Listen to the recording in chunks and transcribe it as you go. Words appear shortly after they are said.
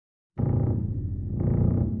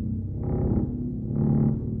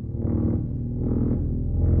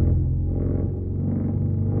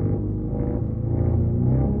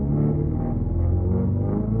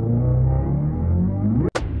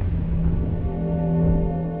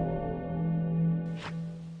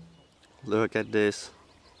Look at this.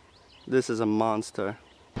 This is a monster.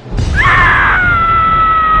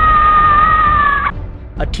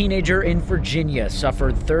 A teenager in Virginia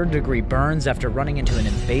suffered third-degree burns after running into an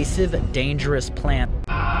invasive, dangerous plant.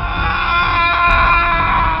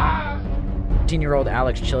 18-year-old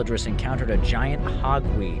Alex Childress encountered a giant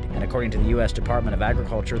hogweed, and according to the U.S. Department of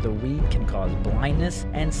Agriculture, the weed can cause blindness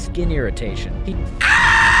and skin irritation.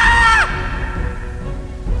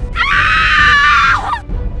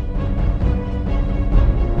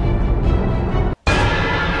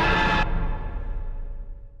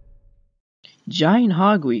 Giant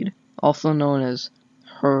hogweed, also known as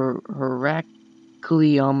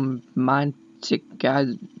Heracleum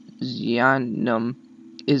montigazianum,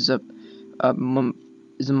 is a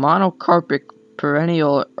monocarpic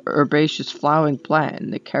perennial herbaceous flowering plant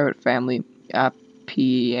in the carrot family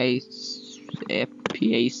Apiaceae.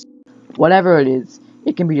 Whatever it is,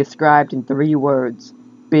 it can be described in 3 words: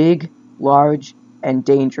 big, large, and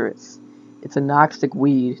dangerous. It's a toxic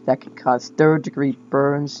weed that can cause third-degree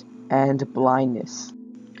burns and blindness.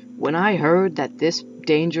 When I heard that this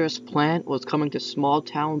dangerous plant was coming to small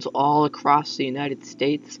towns all across the United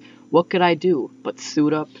States, what could I do but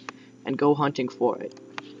suit up and go hunting for it?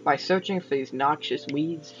 By searching for these noxious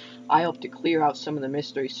weeds, I hope to clear out some of the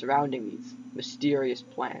mystery surrounding these mysterious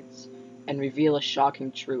plants and reveal a shocking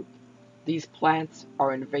truth. These plants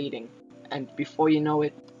are invading, and before you know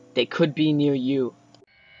it, they could be near you.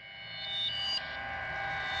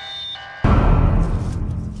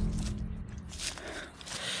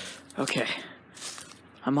 Okay,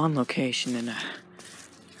 I'm on location in a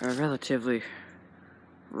relatively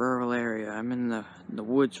rural area. I'm in the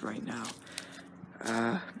woods right now,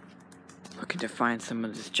 looking to find some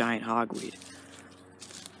of this giant hogweed.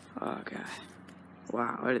 Oh god,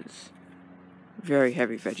 wow, it is very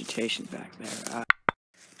heavy vegetation back there.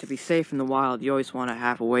 To be safe in the wild, you always want to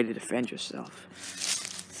have a way to defend yourself.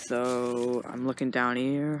 So I'm looking down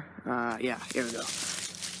here. Yeah, here we go.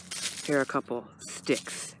 Here are a couple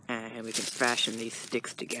sticks, and we can fashion these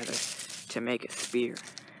sticks together to make a spear.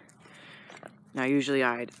 Now usually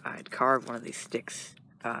I'd carve one of these sticks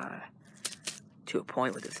to a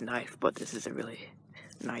point with this knife, but this is a really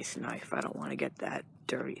nice knife. I don't want to get that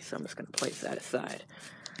dirty, so I'm just going to place that aside.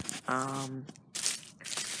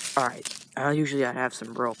 Alright, usually I'd have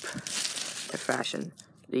some rope to fashion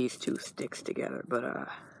these 2 sticks together, but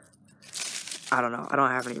I don't know, I don't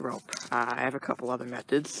have any rope. I have a couple other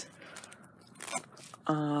methods.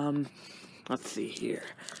 Let's see here.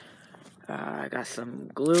 I got some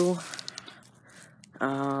glue.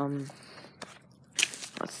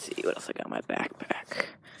 Let's see what else I got in my backpack.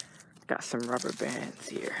 Got some rubber bands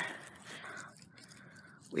here.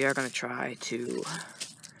 We are gonna try to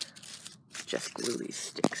just glue these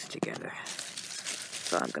sticks together.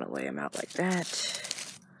 So I'm gonna lay them out like that.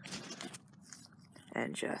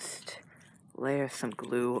 And just layer some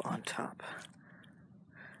glue on top.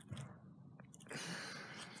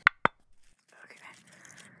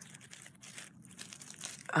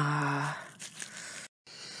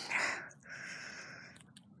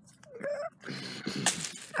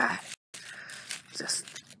 Just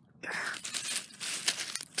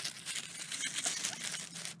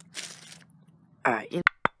alright,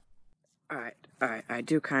 I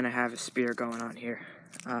do kind of have a spear going on here.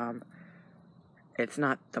 It's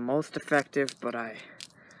not the most effective, but I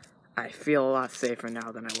feel a lot safer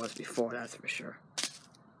now than I was before, that's for sure.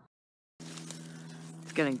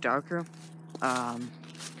 It's getting darker.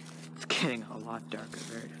 It's getting a lot darker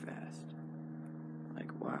very fast.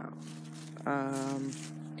 Like, wow.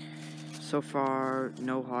 So far,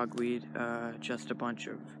 no hogweed, just a bunch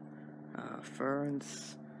of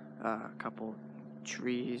ferns, a couple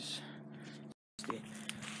trees.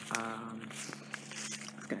 I'm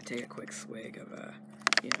gonna take a quick swig of,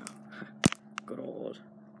 good old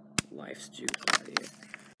life's juice out here.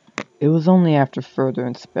 It was only after further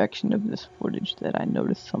inspection of this footage that I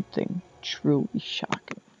noticed something truly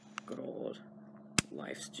shocking. Good old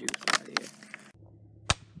life's juice out here.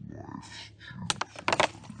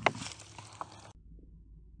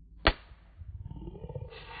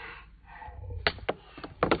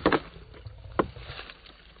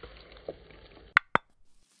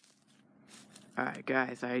 Alright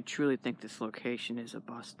guys, I truly think this location is a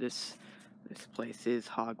bust. This place is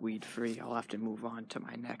hogweed free. I'll have to move on to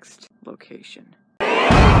my next location. Alright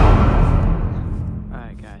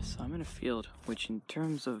guys, so I'm in a field which in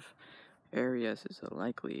terms of areas is a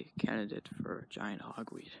likely candidate for giant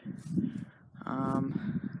hogweed.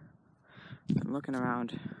 Been looking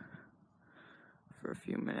around for a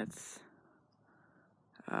few minutes.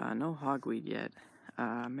 No hogweed yet.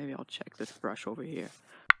 Maybe I'll check this brush over here.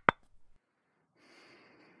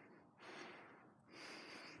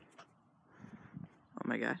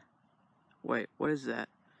 my god. Wait, what is that?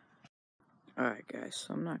 Alright, guys,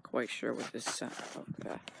 so I'm not quite sure what this sound.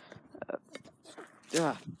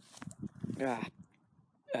 Oh,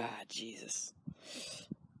 Jesus.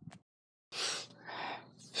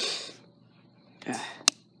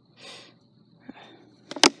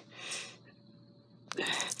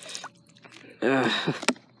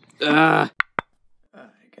 Alright,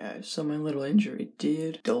 guys, so my little injury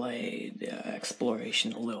did delay the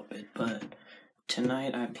exploration a little bit, but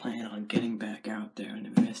tonight I plan on getting back out there and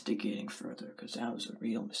investigating further, because that was a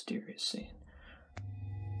real mysterious scene.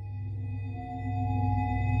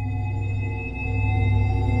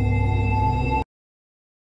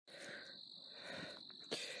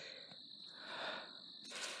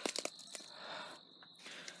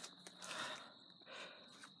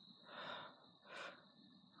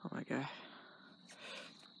 Oh my god.